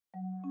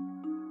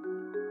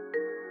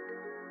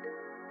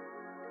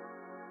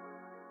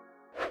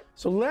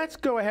So let's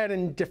go ahead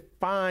and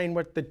define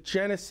what the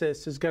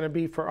genesis is going to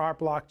be for our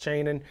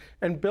blockchain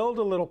and build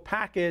a little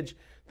package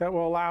that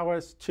will allow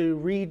us to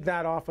read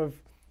that off of,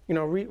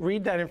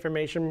 read that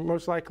information,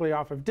 most likely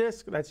off of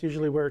disk. That's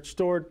usually where it's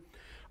stored.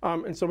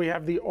 And so we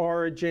have the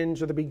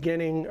origins or the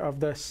beginning of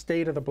the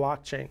state of the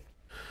blockchain.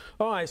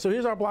 All right, so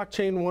here's our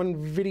blockchain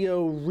one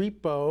video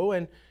repo.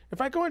 And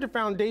if I go into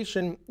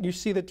Foundation, you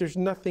see that there's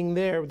nothing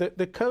there.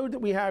 The code that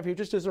we have here,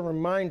 just as a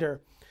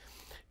reminder,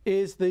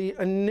 is the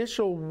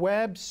initial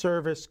web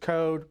service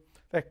code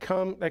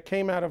that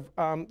came out of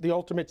the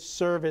Ultimate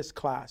Service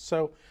class.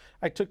 So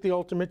I took the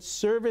Ultimate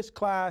Service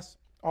class,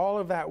 all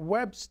of that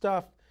web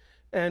stuff,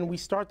 and we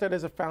start that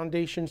as a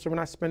foundation, so we're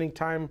not spending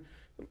time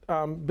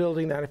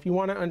building that. If you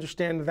want to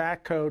understand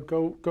that code,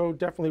 go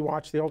definitely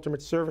watch the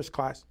Ultimate Service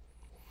class.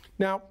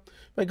 Now,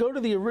 if I go to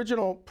the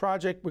original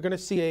project, we're going to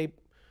see I'm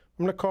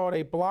going to call it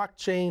a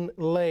blockchain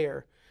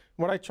layer.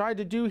 What I tried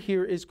to do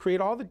here is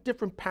create all the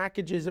different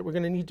packages that we're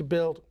going to need to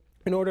build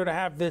in order to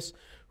have this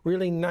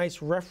really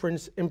nice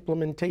reference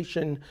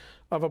implementation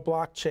of a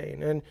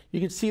blockchain. And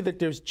you can see that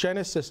there's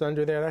Genesis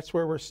under there. That's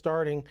where we're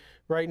starting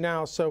right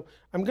now. So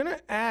I'm going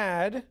to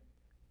add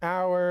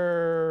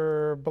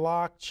our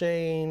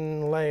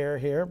blockchain layer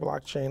here,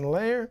 blockchain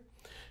layer.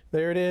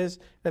 There it is.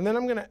 And then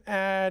I'm going to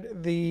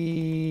add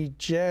the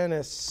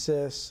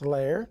Genesis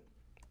layer.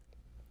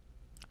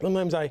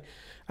 Sometimes I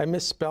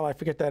misspell, I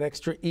forget that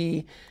extra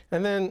E.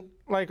 And then,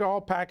 like all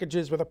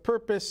packages with a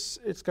purpose,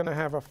 it's going to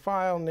have a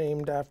file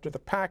named after the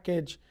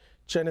package,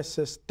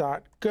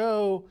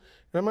 genesis.go.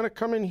 And I'm going to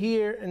come in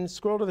here and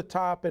scroll to the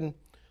top, and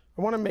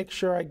I want to make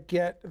sure I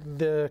get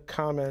the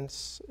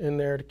comments in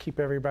there to keep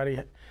everybody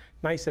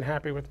nice and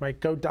happy with my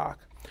Go doc.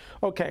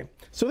 Okay,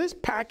 so this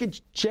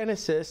package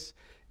Genesis,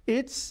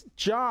 its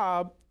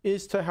job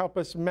is to help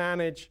us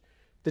manage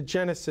the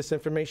Genesis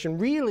information,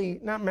 really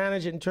not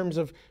manage it in terms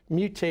of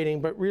mutating,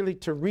 but really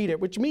to read it,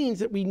 which means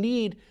that we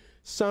need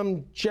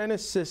some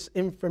Genesis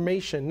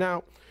information.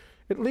 Now,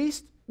 at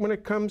least when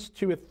it comes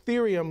to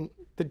Ethereum,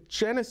 the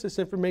Genesis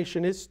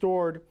information is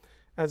stored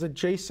as a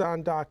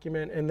JSON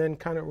document and then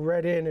kind of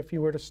read in if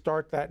you were to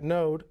start that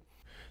node.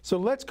 So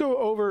let's go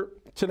over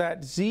to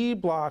that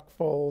ZBlock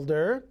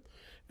folder,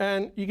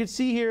 and you can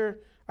see here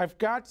I've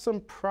got some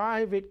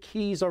private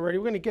keys already.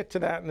 We're going to get to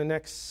that in the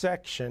next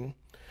section.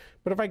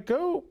 But if I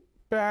go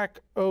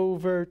back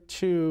over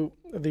to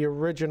the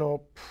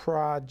original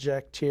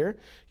project here,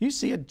 you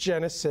see a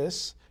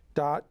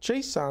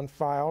genesis.json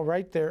file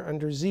right there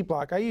under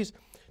ZBlock. I use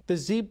the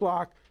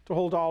ZBlock to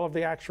hold all of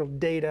the actual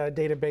data,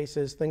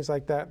 databases, things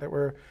like that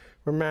we're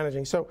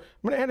managing. So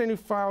I'm going to add a new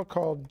file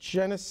called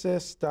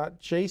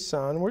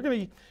genesis.json. We're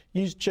going to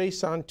use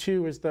JSON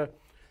 2 as the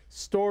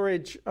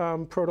storage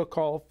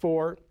protocol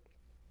for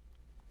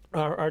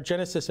our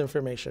Genesis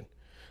information.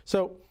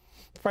 So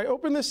if I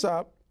open this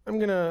up, I'm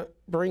going to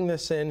bring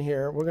this in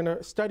here. We're going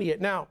to study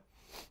it. Now,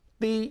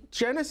 the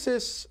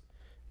Genesis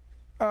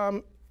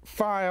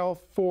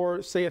file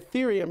for, say,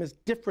 Ethereum is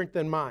different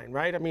than mine,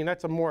 right? I mean,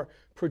 that's a more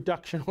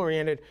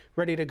production-oriented,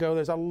 ready to go.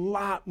 There's a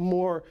lot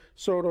more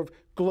sort of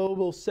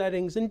global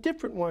settings and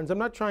different ones. I'm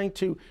not trying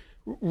to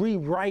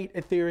rewrite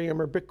Ethereum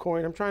or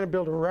Bitcoin. I'm trying to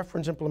build a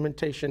reference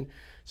implementation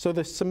so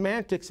the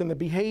semantics and the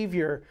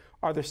behavior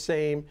are the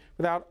same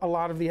without a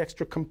lot of the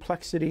extra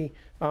complexity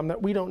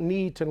that we don't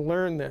need to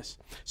learn this.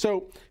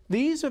 So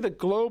these are the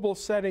global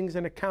settings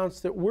and accounts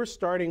that we're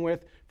starting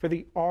with for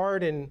the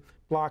Arden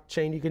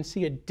blockchain. You can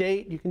see a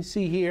date. You can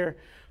see here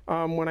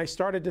when I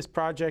started this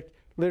project,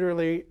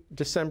 literally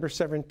December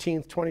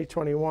 17th,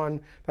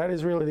 2021. That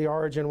is really the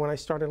origin when I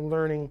started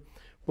learning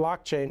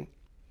blockchain.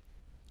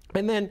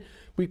 And then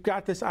we've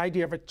got this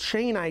idea of a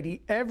chain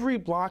ID. Every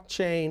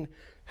blockchain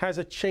has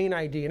a chain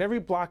ID, and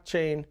every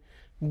blockchain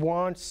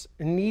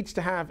needs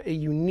to have a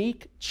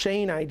unique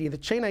chain ID. The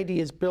chain ID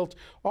is built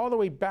all the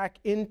way back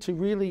into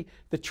really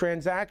the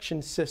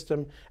transaction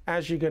system,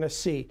 as you're going to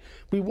see.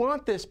 We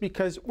want this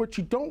because what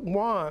you don't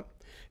want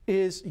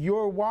is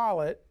your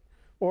wallet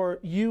or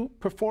you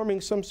performing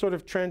some sort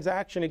of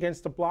transaction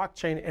against the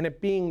blockchain and it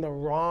being the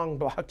wrong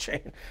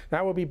blockchain.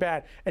 That will be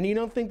bad. And you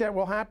don't think that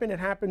will happen? It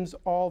happens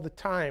all the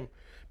time,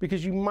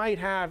 because you might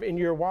have in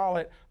your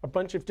wallet a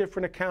bunch of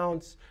different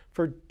accounts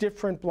for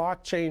different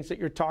blockchains that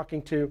you're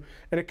talking to.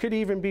 And it could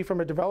even be,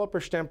 from a developer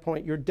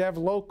standpoint, your dev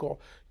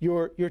local,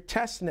 your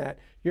test net,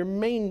 your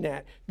main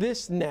net,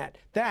 this net,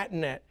 that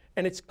net.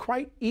 And it's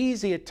quite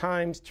easy at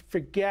times to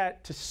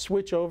forget to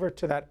switch over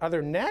to that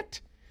other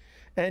net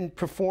and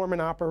perform an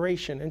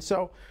operation. And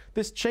so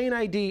this chain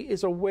ID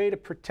is a way to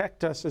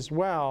protect us as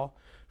well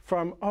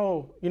from,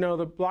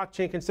 the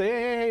blockchain can say,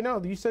 hey,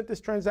 no, you sent this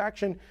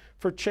transaction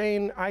for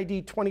chain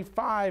ID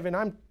 25 and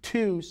I'm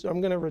 2, so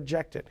I'm going to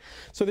reject it.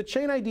 So the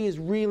chain ID is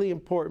really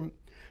important,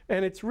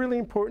 and it's really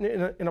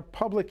important in a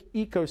public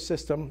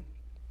ecosystem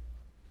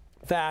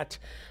that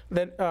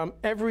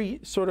every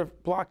sort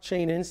of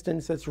blockchain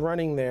instance that's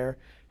running there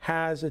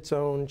has its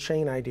own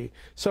chain ID.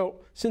 So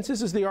since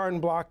this is the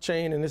Arden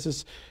blockchain and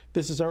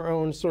this is our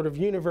own sort of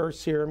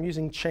universe here, I'm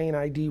using chain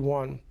ID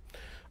 1.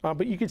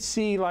 But you could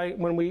see, like,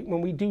 when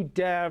we do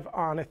dev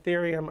on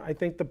Ethereum, I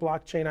think the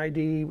blockchain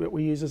ID that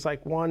we use is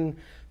like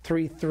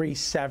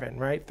 1337,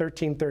 right?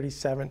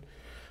 1337.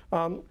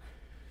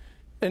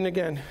 And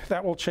again,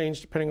 that will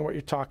change depending on what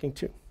you're talking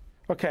to.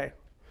 Okay,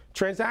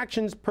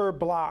 transactions per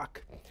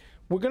block.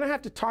 We're going to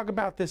have to talk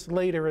about this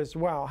later as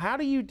well. How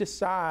do you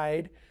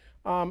decide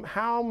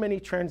how many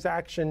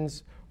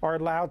transactions are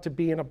allowed to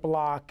be in a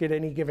block at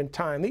any given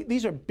time?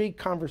 These are big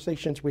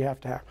conversations we have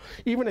to have.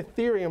 Even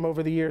Ethereum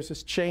over the years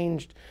has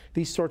changed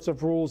these sorts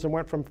of rules and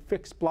went from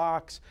fixed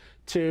blocks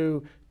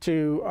to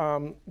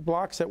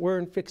blocks that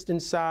weren't fixed in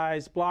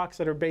size, blocks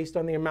that are based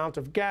on the amount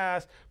of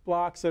gas,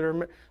 blocks that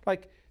are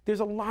like, there's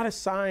a lot of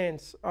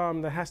science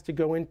that has to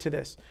go into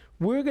this.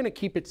 We're going to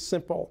keep it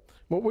simple.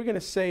 What we're going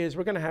to say is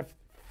we're going to have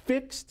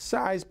fixed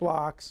size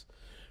blocks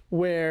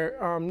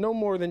where no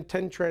more than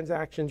 10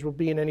 transactions will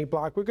be in any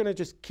block. We're going to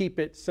just keep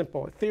it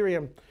simple.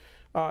 Ethereum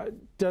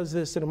does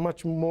this in a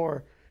much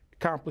more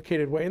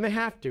complicated way, and they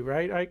have to,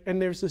 right?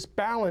 And there's this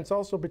balance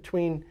also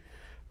between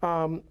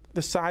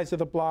the size of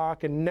the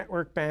block and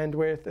network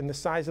bandwidth and the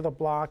size of the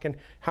block and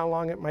how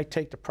long it might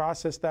take to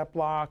process that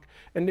block.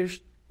 And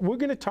we're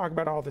going to talk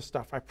about all this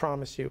stuff, I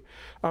promise you.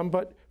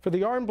 But for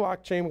the ARM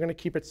blockchain, we're going to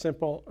keep it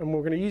simple, and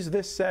we're going to use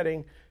this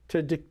setting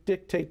to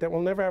dictate that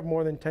we'll never have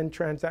more than 10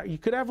 transactions. You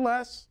could have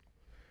less,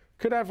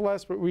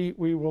 but we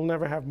will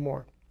never have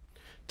more.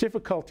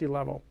 Difficulty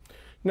level.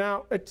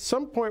 Now, at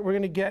some point, we're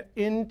going to get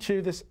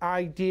into this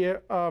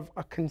idea of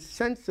a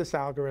consensus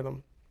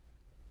algorithm.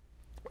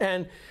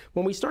 And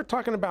when we start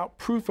talking about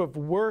proof of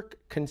work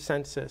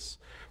consensus,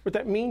 what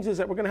that means is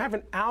that we're going to have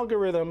an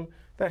algorithm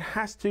that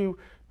has to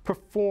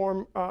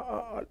perform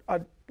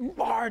a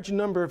large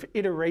number of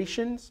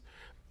iterations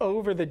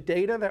over the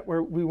data that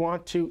we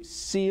want to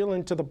seal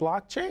into the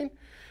blockchain.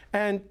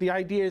 And the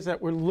idea is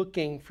that we're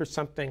looking for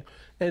something.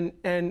 And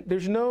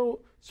there's no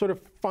sort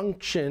of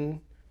function,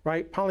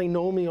 right,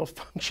 polynomial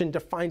function to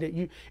find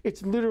it.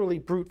 It's literally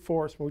brute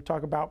force when we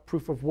talk about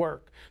proof of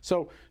work.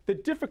 So the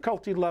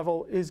difficulty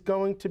level is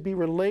going to be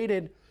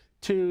related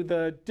to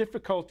the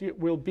difficulty it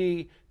will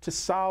be to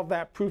solve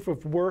that proof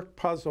of work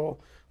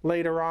puzzle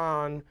later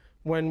on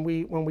when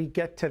we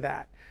get to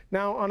that.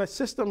 Now, on a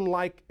system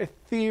like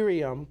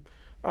Ethereum,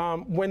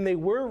 when they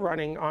were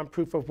running on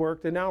proof of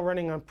work, they're now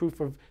running on proof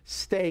of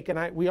stake.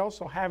 And we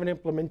also have an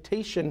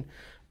implementation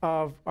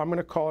of, I'm going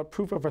to call it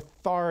proof of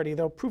authority,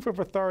 though proof of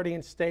authority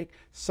and stake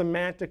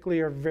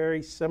semantically are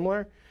very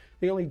similar.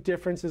 The only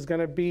difference is going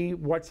to be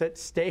what's at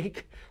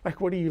stake, like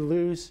what do you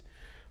lose?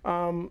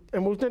 And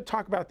we're going to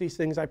talk about these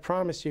things, I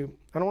promise you.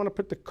 I don't want to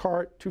put the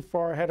cart too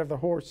far ahead of the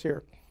horse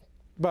here.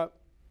 But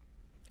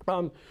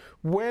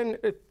when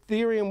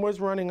Ethereum was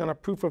running on a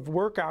proof of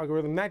work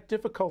algorithm, that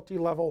difficulty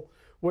level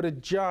would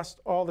adjust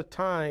all the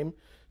time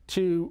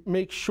to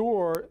make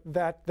sure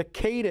that the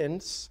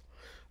cadence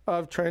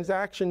of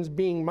transactions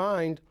being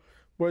mined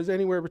was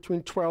anywhere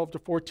between 12 to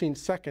 14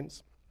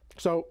 seconds.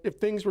 So if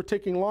things were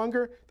taking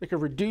longer, they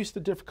could reduce the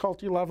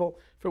difficulty level.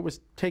 If it was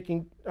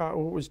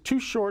too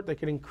short, they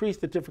could increase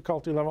the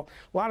difficulty level.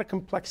 A lot of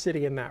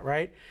complexity in that,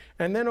 right?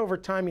 And then over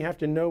time, you have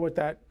to know what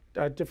that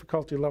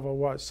difficulty level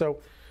was.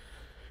 So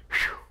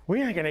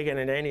we ain't going to get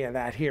into any of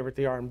that here with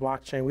the ARM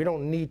blockchain. We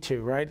don't need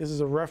to, right? This is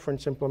a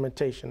reference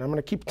implementation. I'm going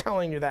to keep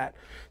telling you that.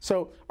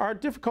 So our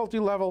difficulty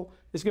level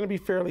is going to be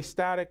fairly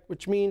static,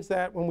 which means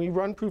that when we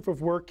run proof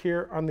of work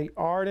here on the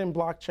Arden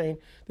blockchain,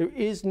 there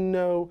is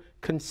no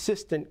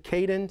consistent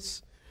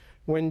cadence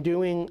when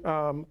doing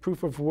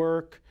proof of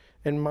work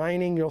and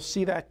mining. You'll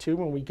see that too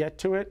when we get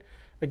to it.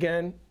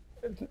 Again,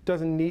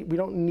 we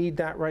don't need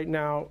that right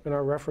now in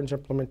our reference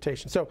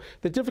implementation. So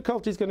the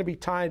difficulty is going to be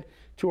tied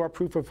to our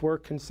proof of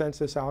work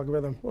consensus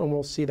algorithm, and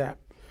we'll see that.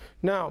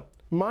 Now,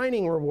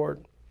 mining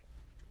reward.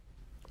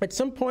 At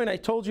some point, I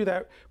told you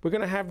that we're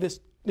going to have this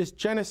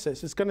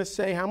genesis. It's going to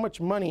say how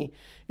much money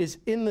is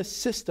in the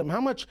system,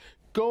 how much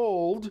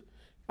gold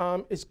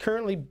is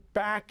currently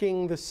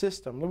backing the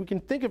system. We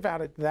can think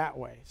about it that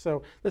way.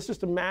 So let's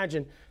just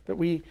imagine that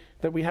we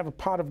have a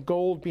pot of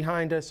gold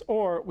behind us,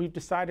 or we've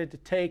decided to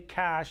take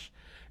cash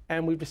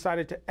and we've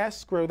decided to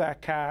escrow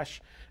that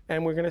cash,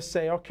 and we're going to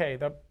say, okay,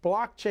 the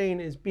blockchain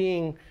is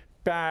being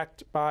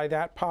backed by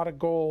that pot of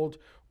gold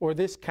or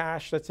this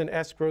cash that's in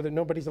escrow that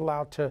nobody's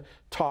allowed to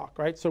talk,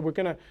 right? So we're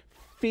going to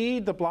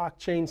feed the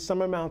blockchain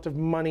some amount of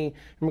money,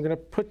 and we're going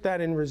to put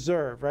that in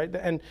reserve, right?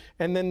 And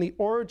then the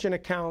origin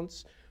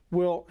accounts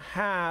will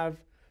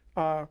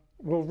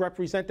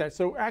represent that.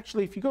 So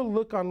actually, if you go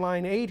look on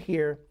line 8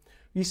 here,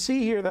 you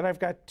see here that I've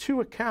got 2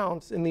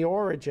 accounts in the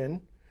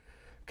origin.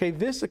 Okay,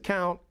 this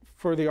account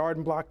for the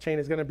Arden blockchain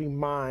is going to be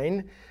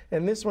mine,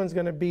 and this one's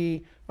going to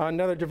be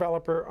another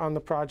developer on the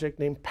project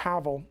named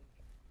Pavel.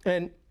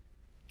 And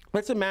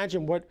let's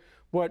imagine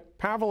what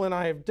Pavel and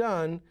I have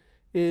done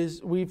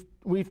is we've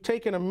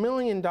taken $1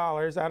 million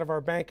out of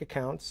our bank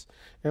accounts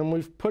and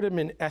we've put them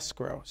in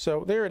escrow.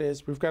 So there it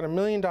is. We've got $1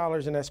 million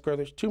in escrow.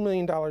 There's $2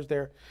 million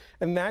there,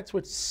 and that's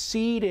what's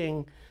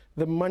seeding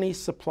the money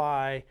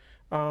supply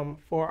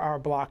for our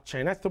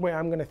blockchain. That's the way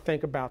I'm going to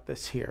think about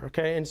this here.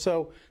 Okay, and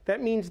so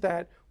that means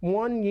that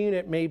 1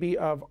 unit maybe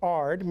of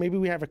ARD, maybe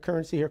we have a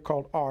currency here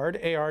called ARD,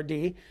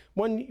 A-R-D,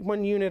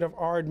 one unit of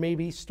ARD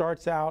maybe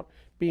starts out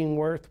being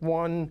worth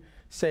one,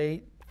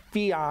 say,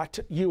 fiat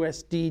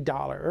USD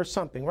dollar or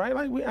something, right?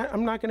 Like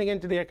I'm not going to get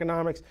into the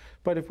economics,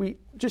 but if we,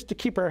 just to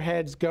keep our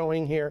heads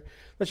going here,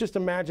 let's just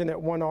imagine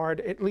that one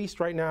ARD, at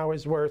least right now,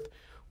 is worth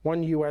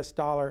 $1 US,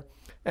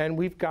 and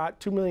we've got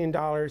 $2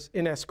 million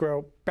in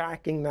escrow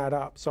backing that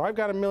up. So I've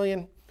got $1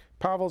 million,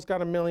 Pavel's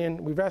got $1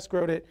 million, we've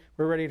escrowed it,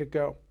 we're ready to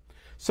go.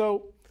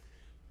 So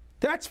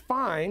that's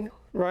fine,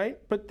 right?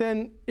 But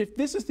then if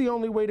this is the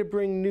only way to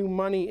bring new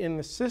money in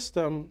the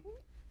system,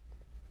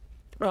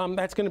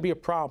 that's going to be a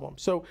problem.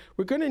 So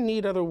we're going to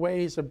need other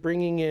ways of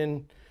bringing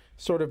in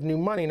sort of new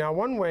money. Now,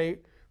 one way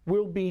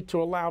will be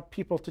to allow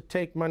people to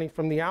take money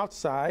from the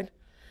outside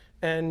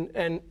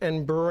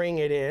and bring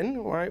it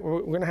in, right?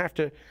 We're going to have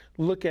to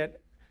look at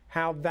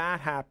how that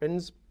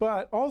happens.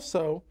 But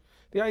also,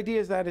 the idea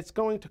is that it's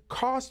going to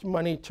cost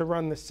money to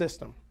run the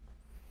system.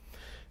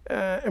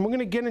 And we're going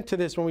to get into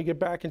this when we get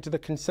back into the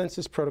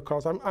consensus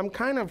protocols. I'm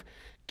kind of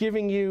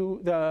giving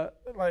you the,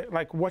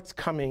 like what's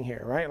coming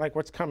here, right? Like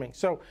what's coming.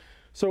 So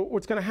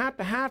what's going to have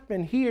to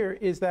happen here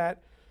is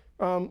that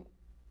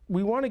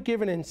we want to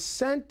give an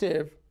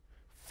incentive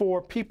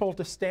for people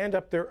to stand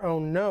up their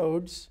own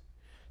nodes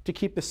to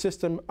keep the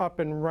system up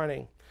and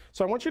running.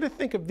 So I want you to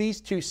think of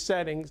these two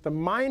settings, the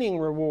mining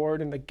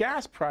reward and the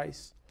gas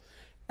price,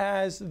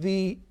 as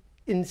the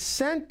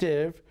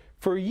incentive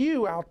for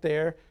you out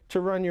there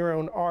to run your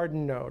own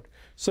Arden node.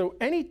 So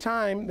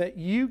anytime that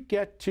you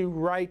get to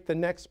write the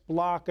next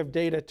block of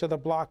data to the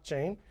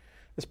blockchain,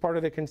 as part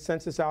of the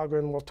consensus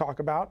algorithm we'll talk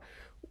about,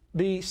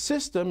 the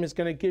system is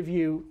going to give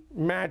you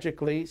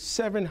magically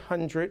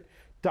 $700,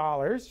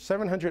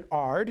 700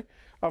 ARD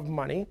of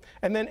money.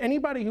 And then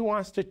anybody who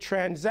wants to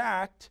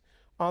transact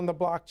on the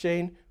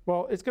blockchain,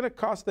 well, it's going to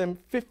cost them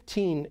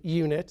 15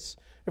 units.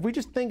 If we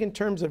just think in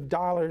terms of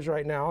dollars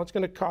right now, it's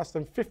going to cost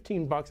them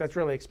 15 bucks. That's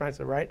really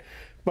expensive, right?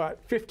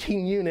 But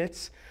 15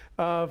 units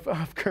of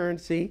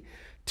currency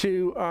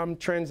to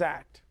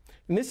transact.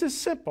 And this is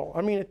simple.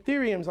 I mean,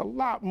 Ethereum's a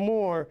lot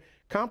more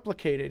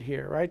complicated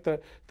here, right?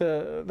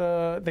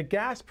 The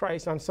gas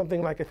price on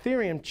something like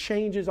Ethereum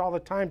changes all the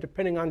time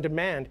depending on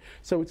demand.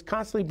 So it's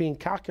constantly being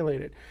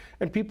calculated.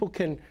 And people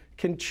can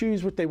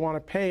choose what they want to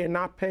pay and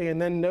not pay,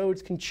 and then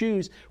nodes can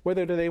choose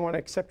whether they want to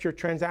accept your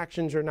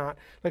transactions or not.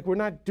 Like we're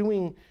not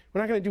going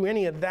to do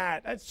any of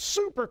that. That's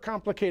super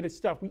complicated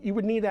stuff. You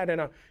would need that in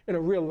a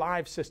real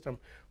live system.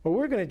 What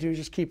we're going to do is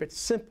just keep it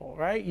simple,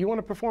 right? You want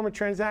to perform a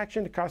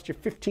transaction, it costs you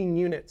 15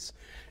 units.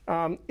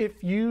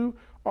 If you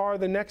are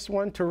the next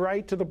one to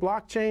write to the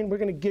blockchain, we're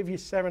going to give you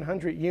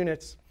 700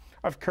 units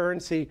of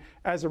currency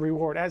as a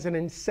reward, as an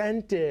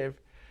incentive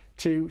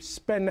to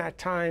spend that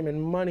time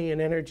and money and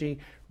energy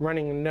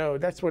running a node.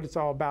 That's what it's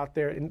all about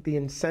there, the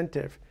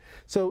incentive.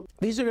 So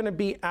these are going to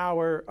be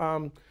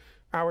our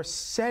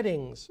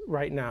settings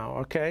right now,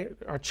 okay?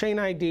 Our chain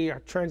ID, our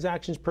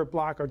transactions per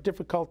block, our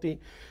difficulty,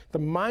 the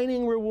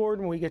mining reward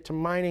when we get to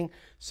mining,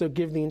 so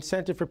give the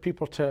incentive for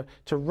people to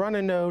run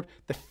a node,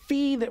 the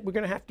fee that we're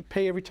going to have to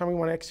pay every time we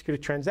want to execute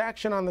a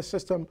transaction on the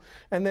system,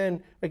 and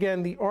then,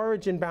 again, the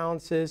origin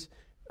balances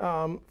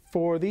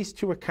for these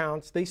two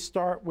accounts. They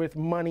start with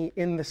money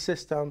in the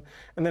system,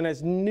 and then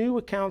as new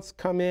accounts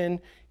come in,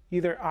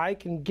 either I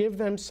can give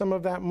them some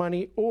of that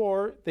money,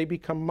 or they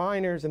become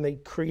miners and they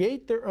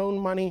create their own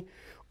money,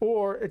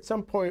 or at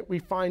some point we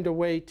find a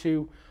way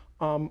to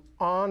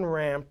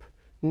on-ramp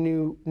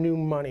new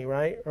money,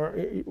 right? Or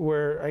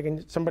where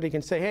somebody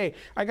can say, hey,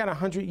 I got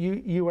 100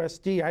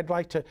 USD, I'd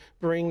like to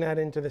bring that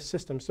into the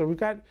system. So we've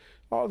got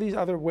all these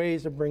other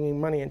ways of bringing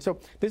money in. So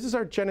this is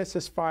our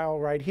Genesis file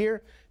right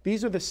here.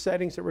 These are the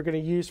settings that we're going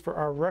to use for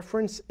our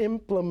reference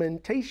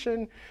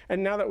implementation.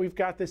 And now that we've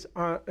got this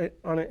in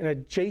a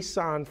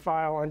JSON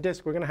file on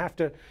disk, we're going to have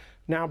to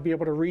now be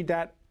able to read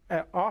that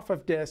off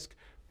of disk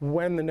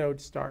when the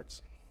node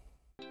starts.